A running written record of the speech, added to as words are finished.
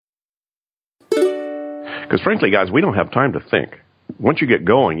Because frankly, guys, we don't have time to think. Once you get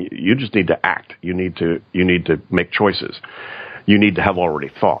going, you just need to act. You need to make choices. You need to have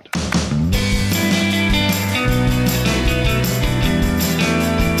already thought.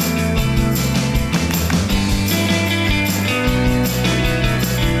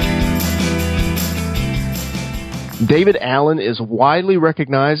 David Allen is widely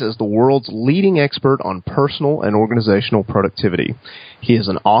recognized as the world's leading expert on personal and organizational productivity. He is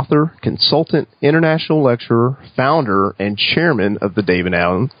an author, consultant, international lecturer, founder, and chairman of the David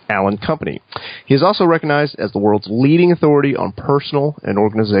Allen Company. He is also recognized as the world's leading authority on personal and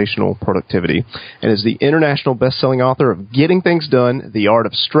organizational productivity and is the international best-selling author of Getting Things Done, The Art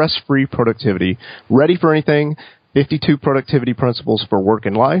of Stress-Free Productivity, Ready for Anything, 52 Productivity Principles for Work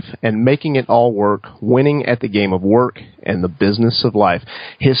and Life, and Making It All Work, Winning at the Game of Work and the Business of Life.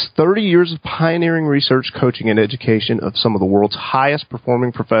 His 30 years of pioneering research, coaching, and education of some of the world's highest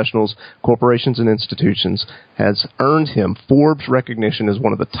performing professionals, corporations, and institutions has earned him Forbes recognition as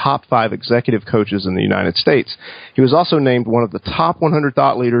one of the top 5 executive coaches in the United States. He was also named one of the top 100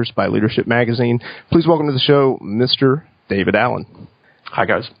 thought leaders by Leadership Magazine. Please welcome to the show, Mr. David Allen. Hi,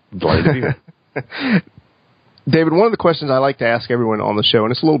 guys. Delighted to be here. David, one of the questions I like to ask everyone on the show,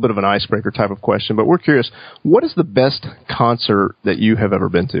 and it's a little bit of an icebreaker type of question, but we're curious, what is the best concert that you have ever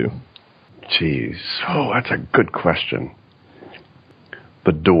been to? Jeez. Oh, that's a good question.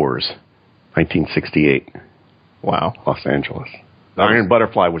 The Doors, 1968. Wow. Los Angeles. Iron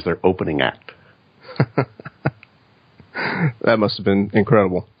Butterfly was their opening act. That must have been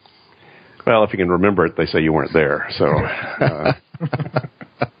incredible. Well, if you can remember it, they say you weren't there. So.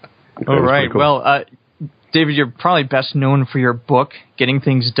 All right. Cool. Well, David, you're probably best known for your book, Getting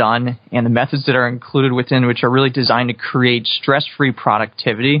Things Done, and the methods that are included within, which are really designed to create stress-free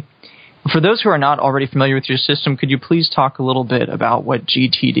productivity. For those who are not already familiar with your system, could you please talk a little bit about what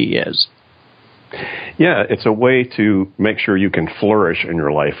GTD is? Yeah, it's a way to make sure you can flourish in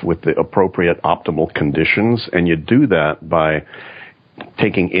your life with the appropriate optimal conditions, and you do that by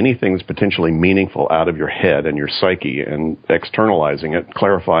taking anything that's potentially meaningful out of your head and your psyche and externalizing it,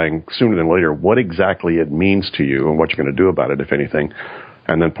 clarifying sooner than later what exactly it means to you and what you're going to do about it, if anything,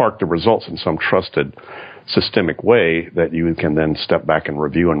 and then park the results in some trusted systemic way that you can then step back and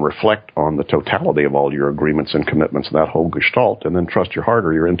review and reflect on the totality of all your agreements and commitments, that whole gestalt, and then trust your heart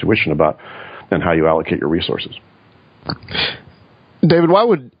or your intuition about and how you allocate your resources. David, why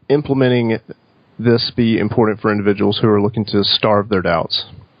would implementing this be important for individuals who are looking to starve their doubts?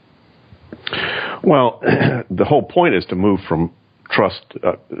 Well, the whole point is to move from trust,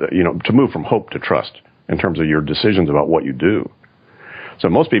 to move from hope to trust in terms of your decisions about what you do. So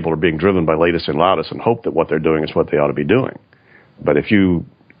most people are being driven by latest and loudest and hope that what they're doing is what they ought to be doing. But if you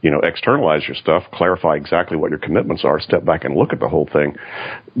externalize your stuff, clarify exactly what your commitments are, step back and look at the whole thing,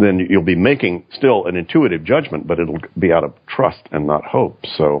 then you'll be making still an intuitive judgment, but it'll be out of trust and not hope.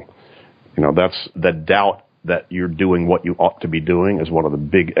 So, that's the doubt that you're doing what you ought to be doing is one of the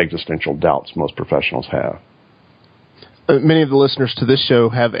big existential doubts most professionals have. Many of the listeners to this show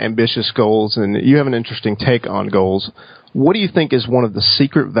have ambitious goals, and you have an interesting take on goals. What do you think is one of the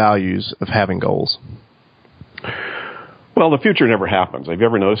secret values of having goals? Well, the future never happens. Have you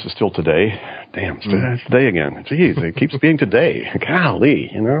ever noticed it's still today? Damn, it's today again. Jeez, it keeps being today.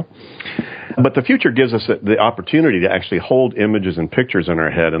 Golly, But the future gives us the opportunity to actually hold images and pictures in our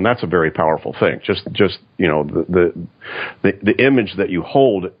head, and that's a very powerful thing. The image that you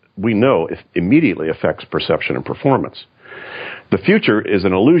hold, we know, immediately affects perception and performance. The future is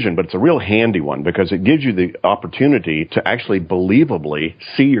an illusion, but it's a real handy one because it gives you the opportunity to actually believably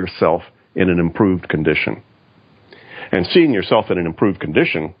see yourself in an improved condition. And seeing yourself in an improved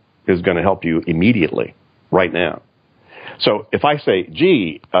condition is going to help you immediately, right now. So if I say,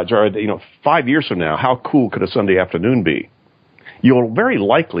 gee, Jared, 5 years from now, how cool could a Sunday afternoon be? You'll very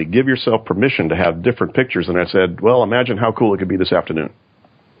likely give yourself permission to have different pictures. And I said, well, imagine how cool it could be this afternoon.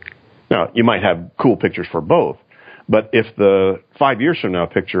 Now, you might have cool pictures for both. But if the 5 years from now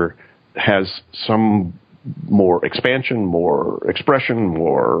picture has some more expansion, more expression,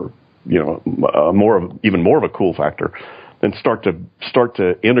 more even more of a cool factor, then start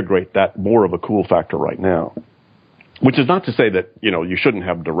to integrate that more of a cool factor right now. Which is not to say that, you shouldn't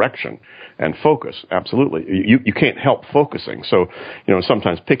have direction and focus. Absolutely. You can't help focusing. So,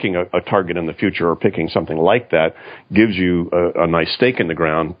 sometimes picking a target in the future or picking something like that gives you a nice stake in the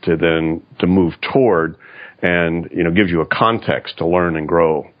ground to move toward and, gives you a context to learn and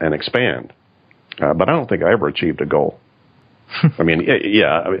grow and expand. But I don't think I ever achieved a goal. I mean,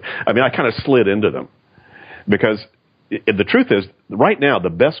 I kind of slid into them because the truth is right now, the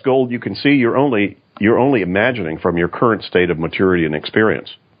best goal you can see, you're only imagining from your current state of maturity and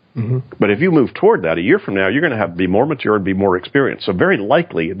experience. Mm-hmm. But if you move toward that, a year from now, you're going to have to be more mature and be more experienced. So very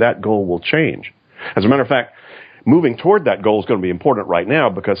likely that goal will change. As a matter of fact, moving toward that goal is going to be important right now,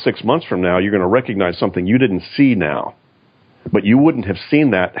 because 6 months from now, you're going to recognize something you didn't see now. But you wouldn't have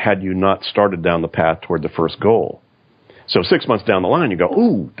seen that had you not started down the path toward the first goal. So 6 months down the line, you go,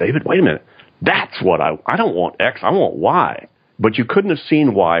 ooh, David, wait a minute. That's what I don't want X, I want Y. But you couldn't have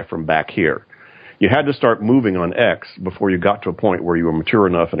seen Y from back here. You had to start moving on X before you got to a point where you were mature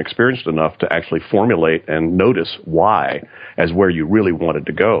enough and experienced enough to actually formulate and notice Y as where you really wanted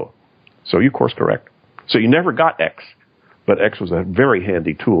to go. So you course correct. So you never got X, but X was a very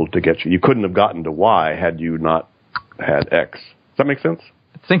handy tool to get you. You couldn't have gotten to Y had you not had X. Does that make sense?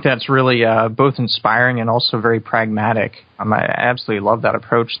 I think that's really both inspiring and also very pragmatic. I absolutely love that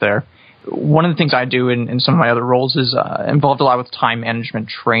approach there. One of the things I do in some of my other roles is involved a lot with time management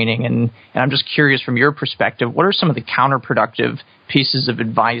training, and I'm just curious from your perspective, what are some of the counterproductive pieces of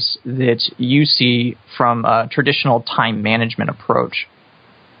advice that you see from a traditional time management approach?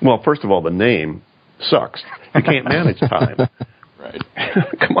 Well, first of all, the name sucks. You can't manage time. Right.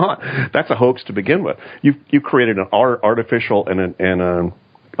 Come on. That's a hoax to begin with. You created an artificial and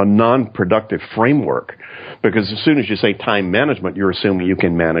a non-productive framework, because as soon as you say time management, you're assuming you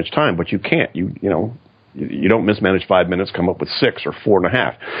can manage time, but you can't. You don't mismanage 5 minutes, come up with 6 or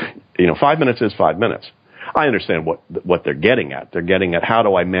 4.5. 5 minutes is 5 minutes. I understand what they're getting at. They're getting at, how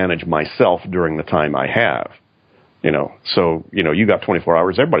do I manage myself during the time I have? So you got 24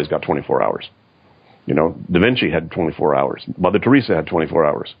 hours. Everybody's got 24 hours. Da Vinci had 24 hours. Mother Teresa had 24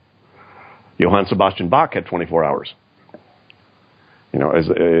 hours. Johann Sebastian Bach had 24 hours.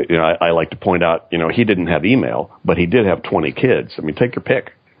 I like to point out, he didn't have email, but he did have 20 kids. I mean, take your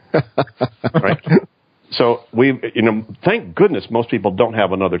pick. Right? So thank goodness most people don't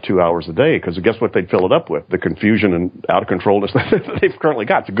have another 2 hours a day, because guess what they'd fill it up with? The confusion and out of controlness that they've currently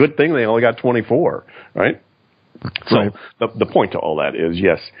got. It's a good thing they only got 24, right? So right. The point to all that is,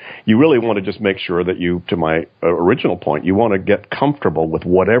 yes, you really want to just make sure that to my original point, you want to get comfortable with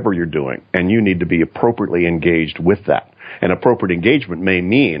whatever you're doing, and you need to be appropriately engaged with that. And appropriate engagement may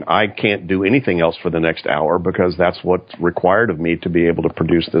mean I can't do anything else for the next hour, because that's what's required of me to be able to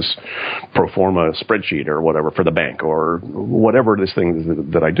produce this pro forma spreadsheet or whatever for the bank, or whatever this thing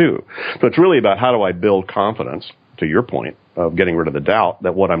that I do. So it's really about, how do I build confidence, to your point, of getting rid of the doubt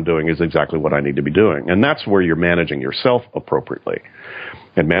that what I'm doing is exactly what I need to be doing. And that's where you're managing yourself appropriately.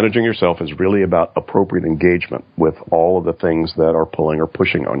 And managing yourself is really about appropriate engagement with all of the things that are pulling or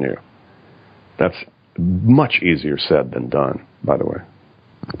pushing on you. That's much easier said than done, by the way.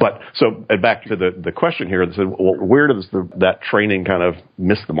 But so back to the question here, that said, well, where does that training kind of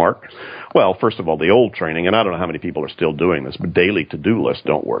miss the mark? Well, first of all, the old training, and I don't know how many people are still doing this, but daily to-do lists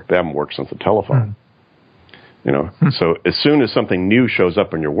don't work. They haven't worked since the telephone. So as soon as something new shows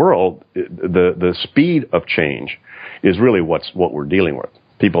up in your world, the speed of change is really what we're dealing with.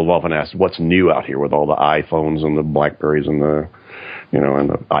 People have often asked, what's new out here with all the iPhones and the BlackBerries and the and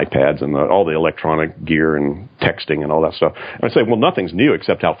the iPads and all the electronic gear and texting and all that stuff. And I say, well, nothing's new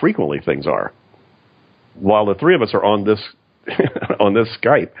except how frequently things are. While the three of us are on this on this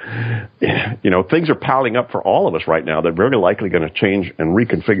Skype, things are piling up for all of us right now. They're very likely going to change and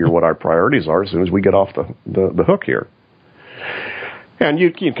reconfigure what our priorities are as soon as we get off the hook here. And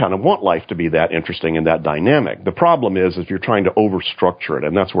you kind of want life to be that interesting and that dynamic. The problem is if you're trying to overstructure it,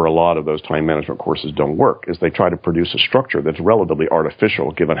 and that's where a lot of those time management courses don't work, is they try to produce a structure that's relatively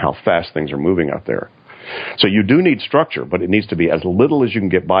artificial given how fast things are moving out there. So you do need structure, but it needs to be as little as you can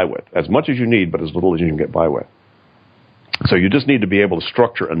get by with. As much as you need, but as little as you can get by with. So you just need to be able to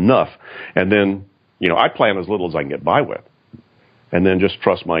structure enough, and then, I plan as little as I can get by with. And then just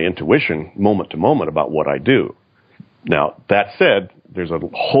trust my intuition moment to moment about what I do. Now, that said, there's a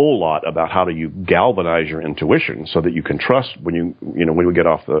whole lot about how do you galvanize your intuition so that you can trust when when we get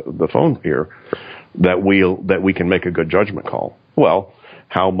off the phone here, that we can make a good judgment call. Well,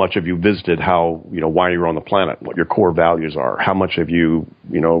 how much have you visited why you're on the planet, what your core values are, how much have you,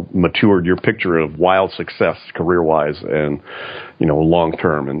 matured your picture of wild success career-wise and,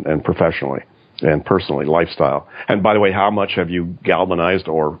 long-term and professionally and personally, lifestyle. And by the way, how much have you galvanized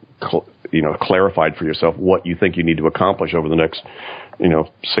or, clarified for yourself what you think you need to accomplish over the next,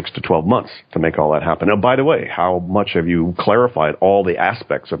 6 to 12 months to make all that happen. Now, by the way, how much have you clarified all the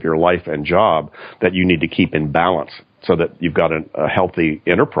aspects of your life and job that you need to keep in balance so that you've got a healthy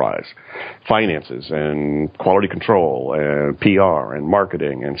enterprise, finances and quality control and PR and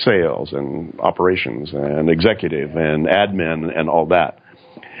marketing and sales and operations and executive and admin and all that.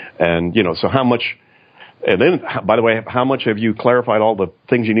 And, so how much, and then, by the way, how much have you clarified all the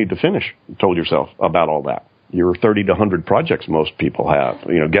things you need to finish, told yourself about all that? your 30 to 100 projects most people have.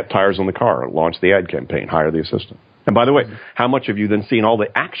 Get tires on the car, launch the ad campaign, hire the assistant. And by the way, how much have you then seen all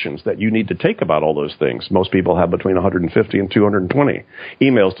the actions that you need to take about all those things? Most people have between 150 and 220.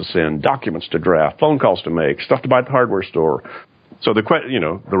 Emails to send, documents to draft, phone calls to make, stuff to buy at the hardware store. So the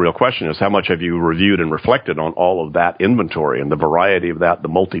real question is, how much have you reviewed and reflected on all of that inventory and the variety of that, the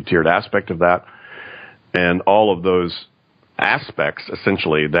multi-tiered aspect of that, and all of those aspects,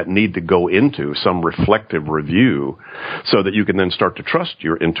 essentially, that need to go into some reflective review so that you can then start to trust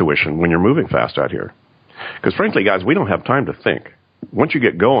your intuition when you're moving fast out here. Because frankly, guys, we don't have time to think. Once you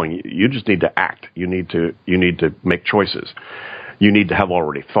get going, you just need to act. You need to make choices. You need to have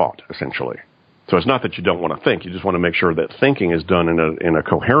already thought, essentially. So it's not that you don't want to think. You just want to make sure that thinking is done in a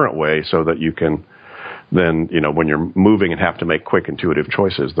coherent way so that you can then, when you're moving and have to make quick, intuitive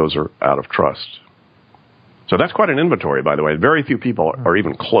choices, those are out of trust. So that's quite an inventory, by the way. Very few people are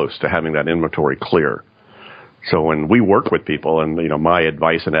even close to having that inventory clear. So when we work with people, and my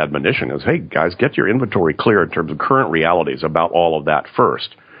advice and admonition is, hey guys, get your inventory clear in terms of current realities about all of that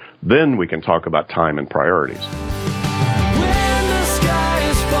first. Then we can talk about time and priorities. When the sky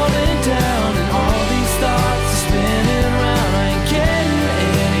is falling down and all these thoughts are spinning around, I ain't getting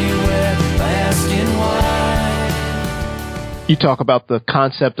anywhere by asking why. You talk about the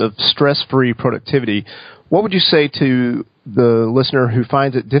concept of stress-free productivity. What would you say to the listener who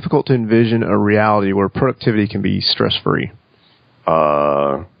finds it difficult to envision a reality where productivity can be stress-free?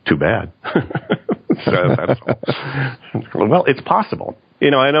 Too bad. Well, it's possible.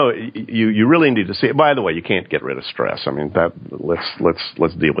 I know you really need to see it. By the way, you can't get rid of stress. I mean,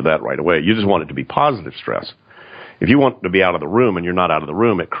 let's deal with that right away. You just want it to be positive stress. If you want to be out of the room and you're not out of the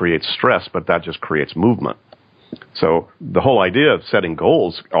room, it creates stress, but that just creates movement. So the whole idea of setting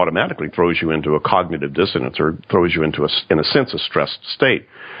goals automatically throws you into a cognitive dissonance, or throws you into, in a sense, a stressed state.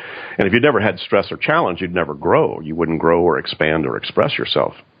 And if you never had stress or challenge, you'd never grow. You wouldn't grow or expand or express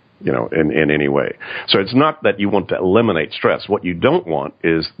yourself, in any way. So it's not that you want to eliminate stress. What you don't want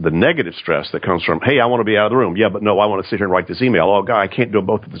is the negative stress that comes from, hey, I want to be out of the room. Yeah, but no, I want to sit here and write this email. Oh, God, I can't do them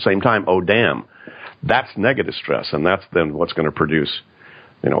both at the same time. Oh, damn. That's negative stress, and that's then what's going to produce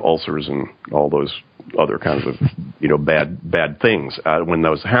ulcers and all those other kinds of, bad things when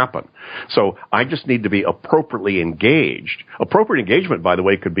those happen. So I just need to be appropriately engaged. Appropriate engagement, by the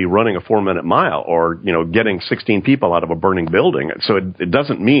way, could be running a 4-minute mile or, getting 16 people out of a burning building. So it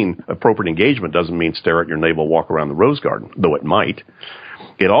doesn't mean appropriate engagement doesn't mean stare at your navel, walk around the rose garden, though it might.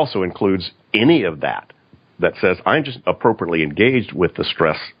 It also includes any of that says I'm just appropriately engaged with the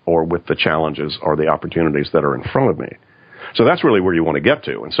stress or with the challenges or the opportunities that are in front of me. So that's really where you want to get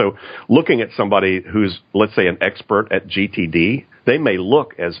to. And so looking at somebody who's, let's say, an expert at GTD, they may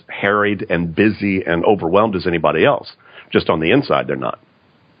look as harried and busy and overwhelmed as anybody else. Just on the inside, they're not.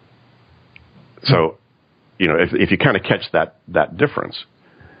 So, if you kind of catch that difference,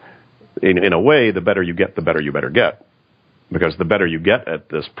 in a way, the better you get, the better you better get. Because the better you get at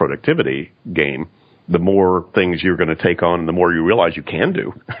this productivity game, the more things you're going to take on and the more you realize you can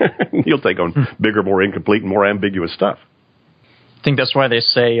do. You'll take on bigger, more incomplete, and more ambiguous stuff. I think that's why they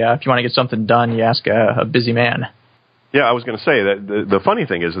say if you want to get something done, you ask a busy man. Yeah, I was going to say that the funny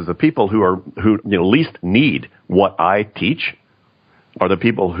thing is the people who least need what I teach are the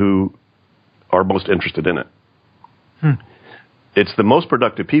people who are most interested in it. It's the most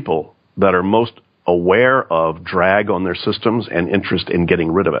productive people that are most aware of drag on their systems and interest in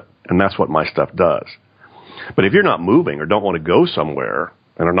getting rid of it. And that's what my stuff does. But if you're not moving or don't want to go somewhere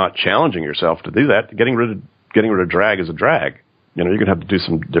and are not challenging yourself to do that, getting rid of drag is a drag. You're going to have to do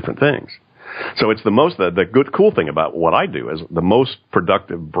some different things. So it's the good, cool thing about what I do is the most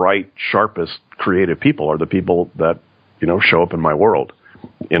productive, bright, sharpest, creative people are the people that, show up in my world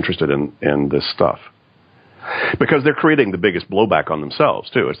interested in this stuff. Because they're creating the biggest blowback on themselves,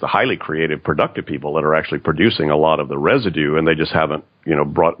 too. It's the highly creative, productive people that are actually producing a lot of the residue, and they just haven't,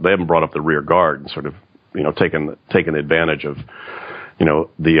 brought up the rear guard and sort of, taken advantage of,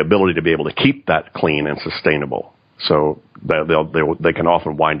 the ability to be able to keep that clean and sustainable. So they can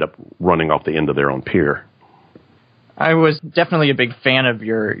often wind up running off the end of their own pier. I was definitely a big fan of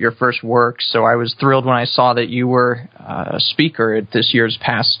your first work, so I was thrilled when I saw that you were a speaker at this year's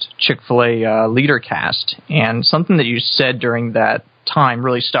past Chick-fil-A LeaderCast. And something that you said during that time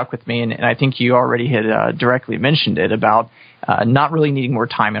really stuck with me, and I think you already had directly mentioned it, about not really needing more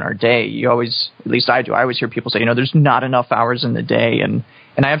time in our day. You always, at least I do, I always hear people say, there's not enough hours in the day, and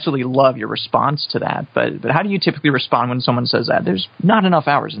I absolutely love your response to that. But how do you typically respond when someone says that? There's not enough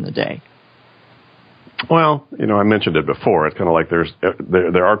hours in the day. Well, I mentioned it before. It's kind of like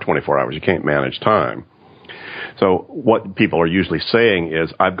there are 24 hours. You can't manage time. So what people are usually saying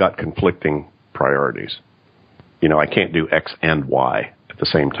is, I've got conflicting priorities. I can't do X and Y at the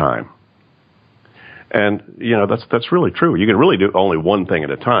same time. And, that's really true. You can really do only one thing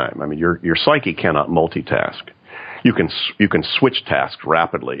at a time. I mean, your psyche cannot multitask. You can switch tasks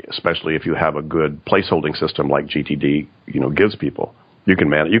rapidly, especially if you have a good placeholding system like GTD, gives people. You can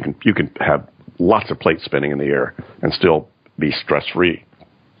manage, you can have lots of plates spinning in the air and still be stress-free.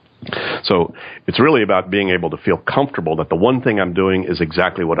 So it's really about being able to feel comfortable that the one thing I'm doing is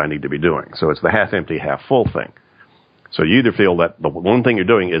exactly what I need to be doing. So it's the half-empty, half-full thing. So you either feel that the one thing you're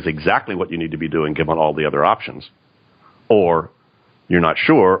doing is exactly what you need to be doing given all the other options, or you're not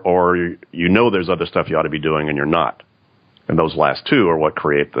sure, or you know there's other stuff you ought to be doing and you're not. And those last two are what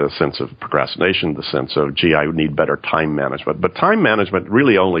create the sense of procrastination, the sense of, gee, I need better time management. But time management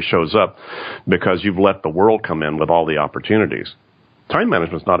really only shows up because you've let the world come in with all the opportunities. Time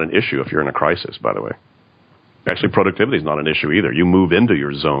management's not an issue if you're in a crisis, by the way. Actually, productivity is not an issue either. You move into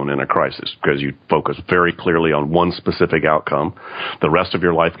your zone in a crisis because you focus very clearly on one specific outcome. The rest of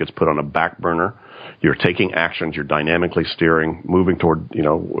your life gets put on a back burner. You're taking actions. You're dynamically steering, moving toward,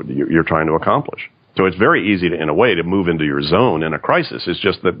 you're trying to accomplish. So it's very easy to, in a way, to move into your zone in a crisis. It's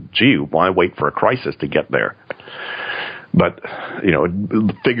just that, gee, why wait for a crisis to get there? But,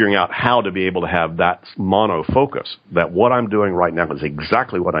 figuring out how to be able to have that mono focus, that what I'm doing right now is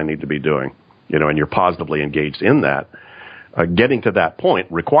exactly what I need to be doing, and you're positively engaged in that, getting to that point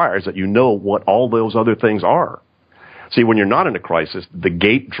requires that you know what all those other things are. See, when you're not in a crisis, the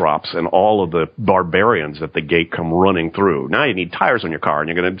gate drops and all of the barbarians at the gate come running through. Now you need tires on your car, and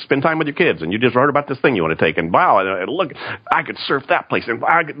you're going to spend time with your kids, and you just heard about this thing you want to take, and wow, and look, I could surf that place, and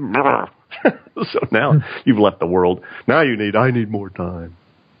I could... So now you've left the world. Now I need more time.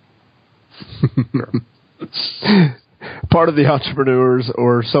 Part of the entrepreneurs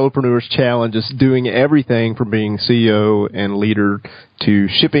or solopreneurs challenge is doing everything from being CEO and leader to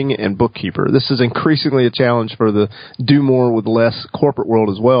shipping and bookkeeper. This is increasingly a challenge for the do more with less corporate world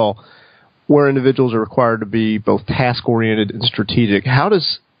as well, where individuals are required to be both task-oriented and strategic. How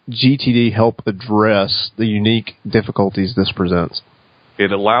does GTD help address the unique difficulties this presents?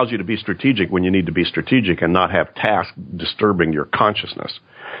 It allows you to be strategic when you need to be strategic and not have tasks disturbing your consciousness.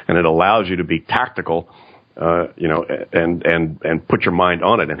 And it allows you to be tactical, and put your mind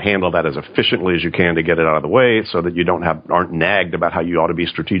on it and handle that as efficiently as you can to get it out of the way so that you aren't nagged about how you ought to be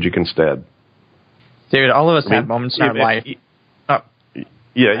strategic instead. David, all of us have moments in our life.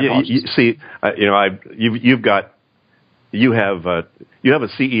 You have a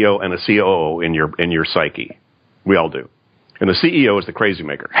CEO and a COO in your psyche. We all do. And the CEO is the crazy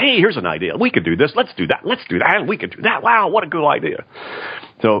maker. Hey, here's an idea. We could do this. Let's do that. Let's do that. We could do that. Wow, what a cool idea.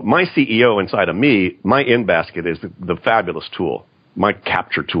 So my CEO inside of me, my in-basket is the fabulous tool, my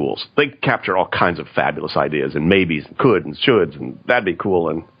capture tools. They capture all kinds of fabulous ideas and maybes and could and shoulds and that'd be cool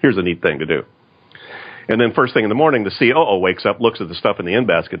and here's a neat thing to do. And then first thing in the morning, the COO wakes up, looks at the stuff in the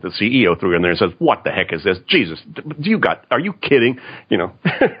in-basket the CEO threw in there and says, what the heck is this? Jesus, are you kidding?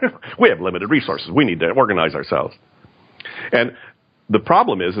 We have limited resources. We need to organize ourselves. And the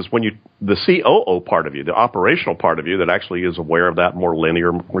problem is when the COO part of you, the operational part of you that actually is aware of that, more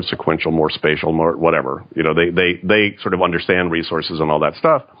linear, more sequential, more spatial, more whatever, they sort of understand resources and all that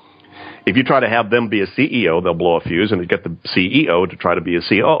stuff. If you try to have them be a CEO, they'll blow a fuse, and you get the CEO to try to be a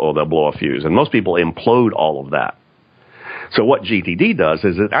COO, they'll blow a fuse. And most people implode all of that. So what GTD does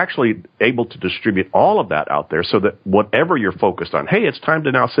is it's actually able to distribute all of that out there so that whatever you're focused on, hey, it's time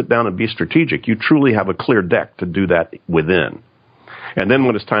to now sit down and be strategic. You truly have a clear deck to do that within. And then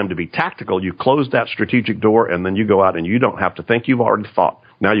when it's time to be tactical, you close that strategic door and then you go out and you don't have to think. You've already thought.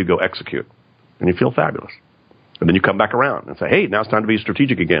 Now you go execute. And you feel fabulous. And then you come back around and say, hey, now it's time to be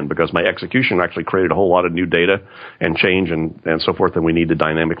strategic again because my execution actually created a whole lot of new data and change and so forth, and we need to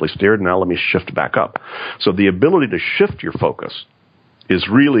dynamically steer it. Now let me shift back up. So the ability to shift your focus is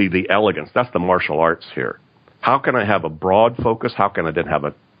really the elegance. That's the martial arts here. How can I have a broad focus? How can I then have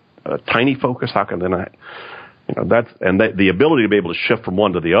a tiny focus? How can then the ability to be able to shift from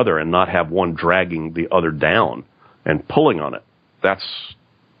one to the other and not have one dragging the other down and pulling on it. That's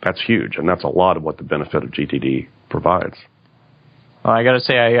huge, and that's a lot of what the benefit of GTD provides. Well, I got to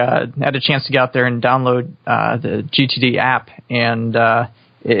say, I had a chance to get out there and download the GTD app, and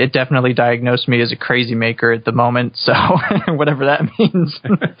it definitely diagnosed me as a crazy maker at the moment. So whatever that means.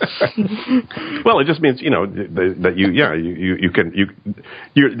 Well, it just means that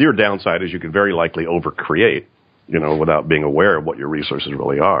your downside is you can very likely overcreate, without being aware of what your resources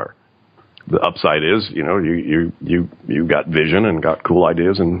really are. The upside is, you got vision and got cool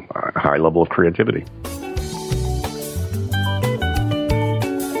ideas and a high level of creativity.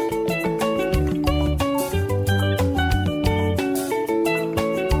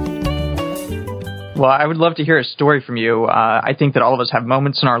 Well, I would love to hear a story from you. I think that all of us have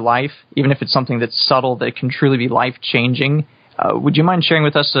moments in our life, even if it's something that's subtle, that can truly be life-changing. Would you mind sharing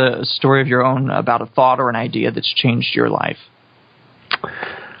with us a story of your own about a thought or an idea that's changed your life?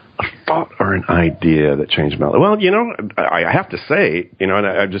 A thought or an idea that changed my life? Well, I have to say, and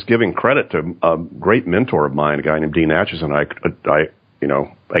I'm just giving credit to a great mentor of mine, a guy named Dean Acheson. I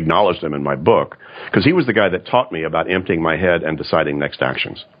acknowledged him in my book because he was the guy that taught me about emptying my head and deciding next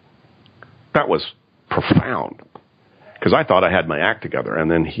actions. That was profound because I thought I had my act together, and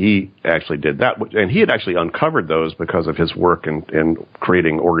then he actually did that. And he had actually uncovered those because of his work in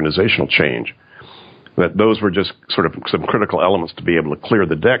creating organizational change. That those were just sort of some critical elements to be able to clear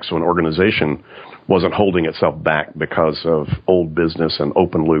the deck so an organization wasn't holding itself back because of old business and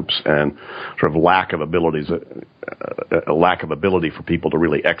open loops and sort of lack of ability for people to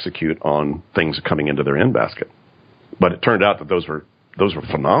really execute on things coming into their in basket. But it turned out that those were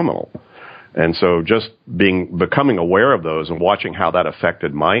phenomenal. And so just becoming aware of those and watching how that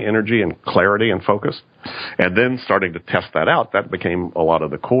affected my energy and clarity and focus, and then starting to test that out, that became a lot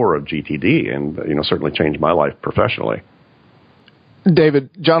of the core of GTD and, certainly changed my life professionally. David,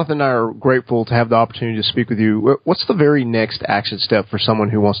 Jonathan and I are grateful to have the opportunity to speak with you. What's the very next action step for someone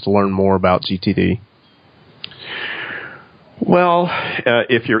who wants to learn more about GTD? Well,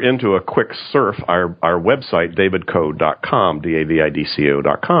 if you're into a quick surf, our website, davidco.com,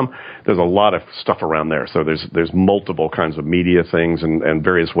 davidco.com, there's a lot of stuff around there. So there's multiple kinds of media things and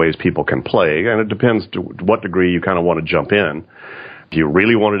various ways people can play, and it depends to what degree you kind of want to jump in. If you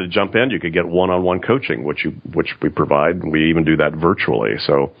really wanted to jump in, you could get one-on-one coaching, which we provide, and we even do that virtually.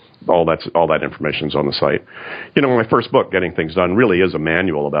 So all that information's on the site. My first book, Getting Things Done, really is a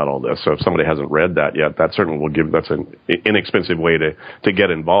manual about all this. So if somebody hasn't read that yet, that certainly that's an inexpensive way to get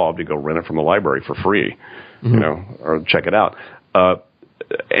involved. You go rent it from the library for free, or check it out.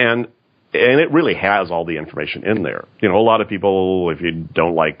 And it really has all the information in there. A lot of people, if you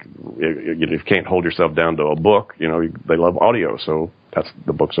don't if you can't hold yourself down to a book, they love audio. So that's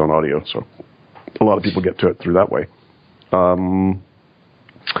the book's on audio. So a lot of people get to it through that way.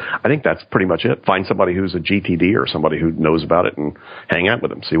 I think that's pretty much it. Find somebody who's a GTD or somebody who knows about it and hang out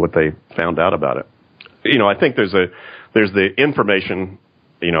with them, see what they found out about it. I think there's the information,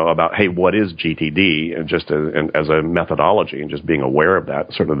 about, hey, what is GTD, and just as a methodology, and just being aware of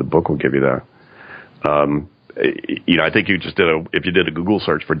that. Certainly the book will give you that. I think if you did a Google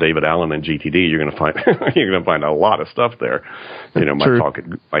search for David Allen and GTD, you're going to find a lot of stuff there.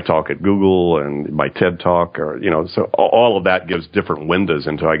 My talk at Google and my TED talk, so all of that gives different windows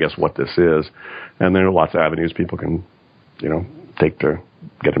into, I guess, what this is. And there are lots of avenues people can, take to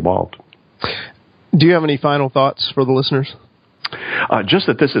get involved. Do you have any final thoughts for the listeners? Just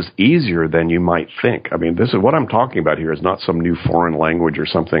that this is easier than you might think. I mean, this is what I'm talking about here is not some new foreign language or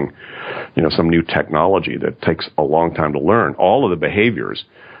something, some new technology that takes a long time to learn. All of the behaviors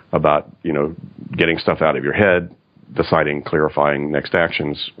about, getting stuff out of your head, deciding, clarifying next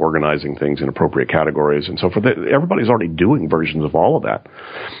actions, organizing things in appropriate categories, and so forth. Everybody's already doing versions of all of that.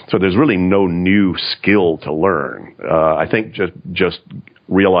 So there's really no new skill to learn. I think just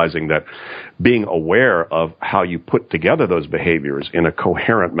realizing that being aware of how you put together those behaviors in a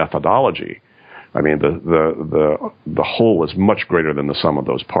coherent methodology, I mean, the whole is much greater than the sum of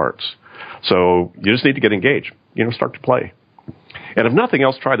those parts. So you just need to get engaged, start to play. And if nothing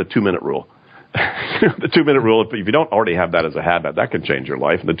else, try the 2-minute rule. The 2-minute rule, if you don't already have that as a habit, that can change your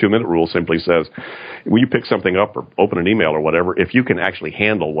life. And the 2-minute rule simply says, when you pick something up or open an email or whatever, if you can actually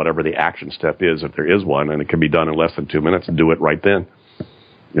handle whatever the action step is, if there is one, and it can be done in less than 2 minutes, do it right then.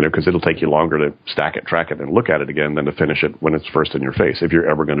 Because it'll take you longer to stack it, track it, and look at it again than to finish it when it's first in your face, if you're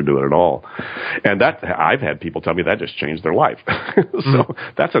ever going to do it at all. And that, I've had people tell me that just changed their life. So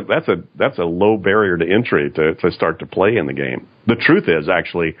that's a low barrier to entry to start to play in the game. The truth is,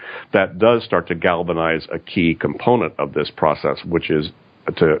 actually, that does start to galvanize a key component of this process, which is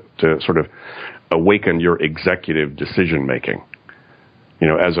to sort of awaken your executive decision making.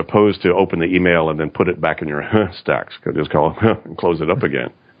 As opposed to open the email and then put it back in your stacks. Just call and close it up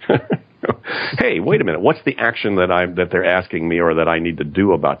again. Hey, wait a minute. What's the action that they're asking me or that I need to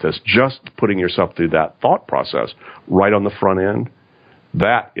do about this? Just putting yourself through that thought process right on the front end,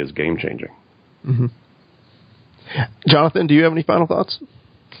 that is game changing. Mm-hmm. Jonathan, do you have any final thoughts?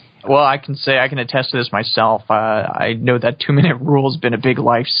 Well, I can attest to this myself. I know that 2-minute rule has been a big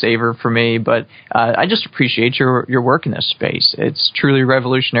lifesaver for me, but I just appreciate your work in this space. It's truly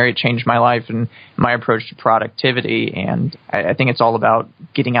revolutionary. It changed my life and my approach to productivity, and I think it's all about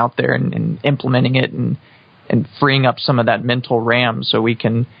getting out there and implementing it and freeing up some of that mental RAM so we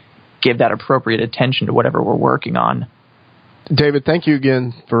can give that appropriate attention to whatever we're working on. David, thank you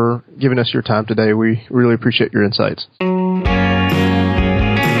again for giving us your time today. We really appreciate your insights.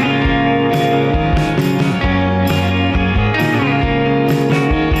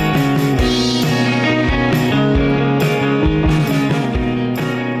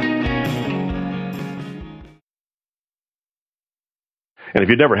 And if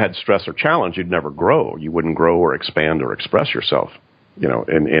you never had stress or challenge, you'd never grow. You wouldn't grow or expand or express yourself,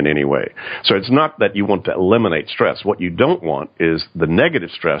 in any way. So it's not that you want to eliminate stress. What you don't want is the negative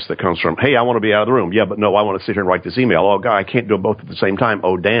stress that comes from, hey, I want to be out of the room. Yeah, but no, I want to sit here and write this email. Oh, God, I can't do them both at the same time.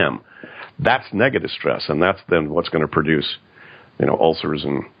 Oh, damn. That's negative stress, and that's then what's going to produce, ulcers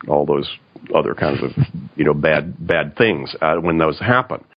and all those other kinds of, bad things when those happen.